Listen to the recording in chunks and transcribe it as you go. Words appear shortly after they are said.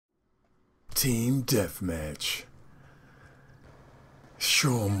Team Deathmatch.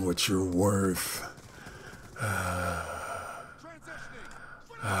 Show 'em what you're worth.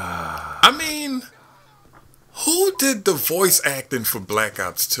 I mean, who did the voice acting for Black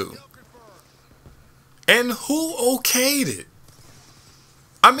Ops 2? And who okayed it?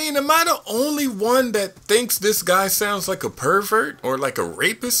 I mean, am I the only one that thinks this guy sounds like a pervert or like a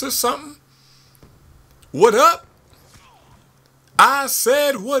rapist or something? What up? I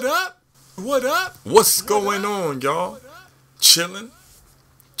said what up? What up? What's going on, y'all? Chilling?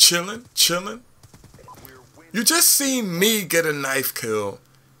 Chilling? Chilling? You just seen me get a knife kill,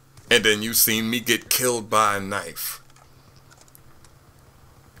 and then you seen me get killed by a knife.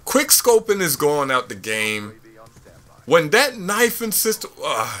 Quick scoping is going out the game. When that knifing system...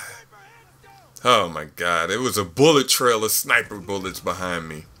 oh my god, it was a bullet trail of sniper bullets behind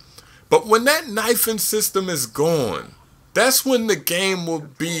me. But when that knifing system is gone, that's when the game will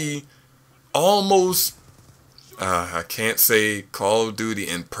be almost... I can't say Call of Duty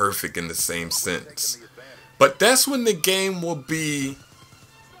and perfect in the same sentence. But that's when the game will be...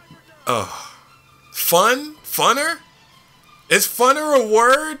 fun? Funner? Is funner a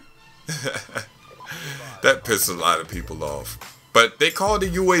word? That pissed a lot of people off. But they called the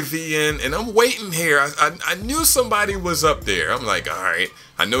UAV in, and I'm waiting here. I knew somebody was up there. I'm like, alright,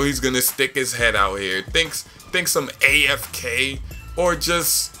 I know he's gonna stick his head out here. Think some AFK, or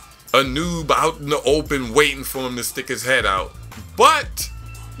just a noob out in the open waiting for him to stick his head out. But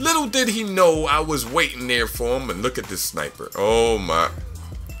little did he know I was waiting there for him. And look at this sniper. Oh my.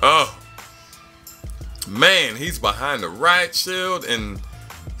 Oh. Man, he's behind the riot shield and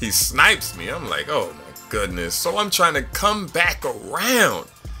he snipes me. I'm like, oh my goodness. So I'm trying to come back around.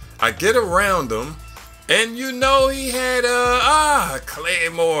 I get around him, and you know he had a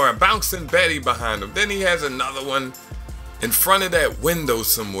Claymore, a bouncing Betty behind him. Then he has another one in front of that window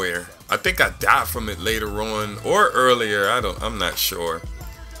somewhere. I think I died from it later on or earlier. I'm not sure.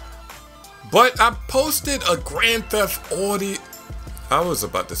 But I posted a Grand Theft Audio. I was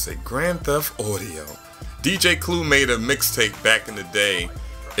about to say Grand Theft Audio. DJ Clue made a mixtape back in the day.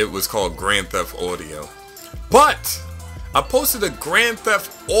 It was called Grand Theft Audio. But I posted a Grand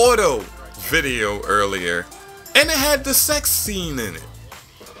Theft Auto video earlier, and it had the sex scene in it.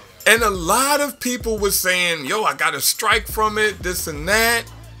 And a lot of people were saying, yo, I got a strike from it, this and that.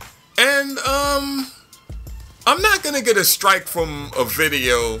 And I'm not gonna get a strike from a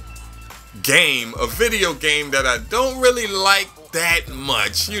video game that I don't really like that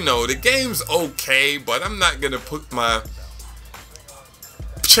much. You know, the game's okay, but I'm not gonna put my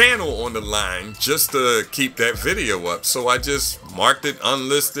channel on the line just to keep that video up. So I just marked it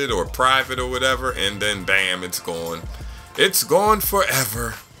unlisted or private or whatever, and then bam, it's gone. It's gone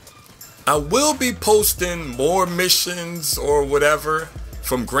forever. I will be posting more missions or whatever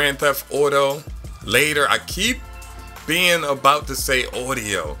from Grand Theft Auto later. I keep being about to say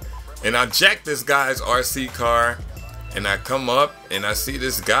audio, and I jack this guy's RC car, and I come up and I see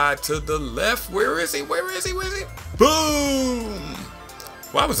this guy to the left. Where is he? Where is he? Where is he? Boom!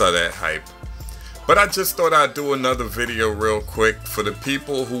 Why was I that hype? But I just thought I'd do another video real quick for the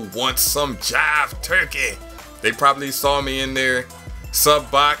people who want some jive turkey. They probably saw me in their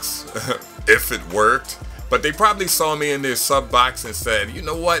sub box, if it worked. But they probably saw me in their sub box and said, you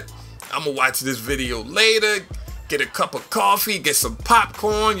know what? I'm gonna watch this video later, get a cup of coffee, get some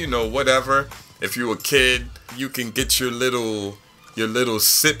popcorn, you know, whatever. If you're a kid, you can get your little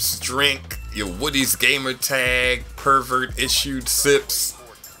sips drink, your Woody's gamer tag, pervert issued sips,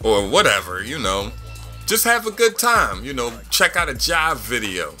 or whatever, you know. Just have a good time, you know, check out a jive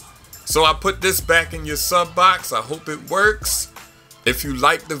video. So I put this back in your sub box. I hope it works. If you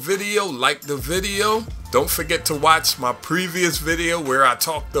like the video, like the video. Don't forget to watch my previous video where I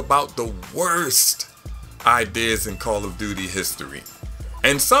talked about the worst ideas in Call of Duty history.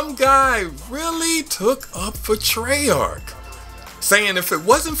 And some guy really took up for Treyarch, saying if it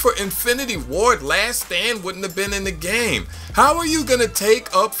wasn't for Infinity Ward, Last Stand wouldn't have been in the game. How are you gonna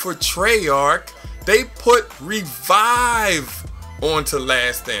take up for Treyarch? They put Revive onto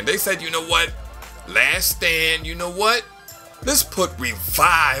Last Stand. They said, you know what? Last Stand, you know what? Let's put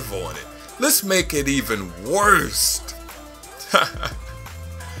Revive on it. Let's make it even worse.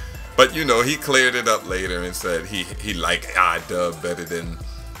 But you know, he cleared it up later and said he liked iDub better than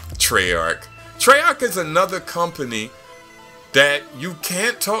Treyarch. Treyarch is another company that you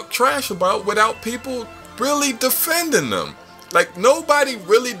can't talk trash about without people really defending them. Like, nobody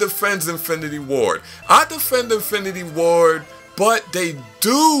really defends Infinity Ward. I defend Infinity Ward, but they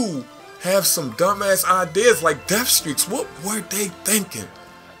do have some dumbass ideas like death streaks. What were they thinking?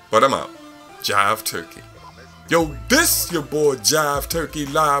 But I'm out. Jive turkey. Yo, this your boy Jive Turkey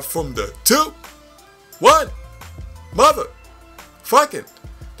live from the 2 1 mother fucking.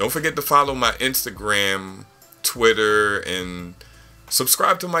 Don't forget to follow my Instagram, Twitter, and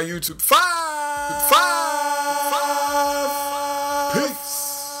subscribe to my YouTube. Five.